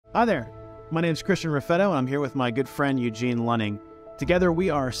Hi there, my name is Christian Raffetto, and I'm here with my good friend Eugene Lunning. Together we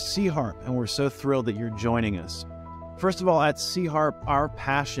are Sea Harp, and we're so thrilled that you're joining us. First of all, at Sea Harp, our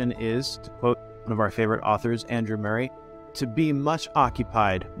passion is, to quote one of our favorite authors, Andrew Murray, to be much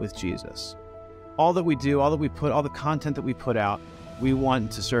occupied with Jesus. All that we do, all the content that we put out, we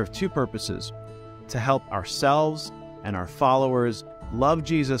want to serve two purposes: to help ourselves and our followers love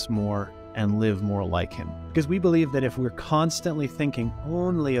Jesus more and live more like him. Because we believe that if we're constantly thinking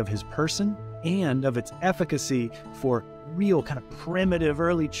only of his person and of its efficacy for real kind of primitive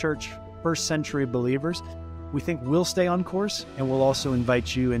early church first century believers, we think we'll stay on course, and we'll also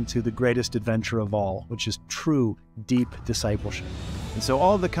invite you into the greatest adventure of all, which is true, deep discipleship. And so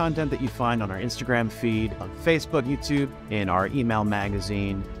all of the content that you find on our Instagram feed, on Facebook, YouTube, in our email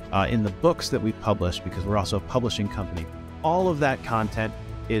magazine, in the books that we publish, because we're also a publishing company, all of that content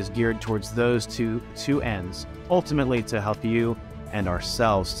is geared towards those two ends, ultimately to help you and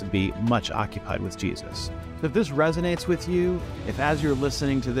ourselves to be much occupied with Jesus. So if this resonates with you, if as you're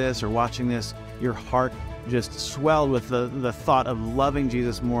listening to this or watching this, your heart just swelled with the thought of loving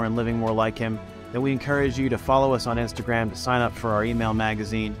Jesus more and living more like him, then we encourage you to follow us on Instagram, to sign up for our email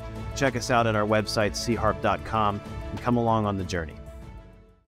magazine, check us out at our website, seaharp.com, and come along on the journey.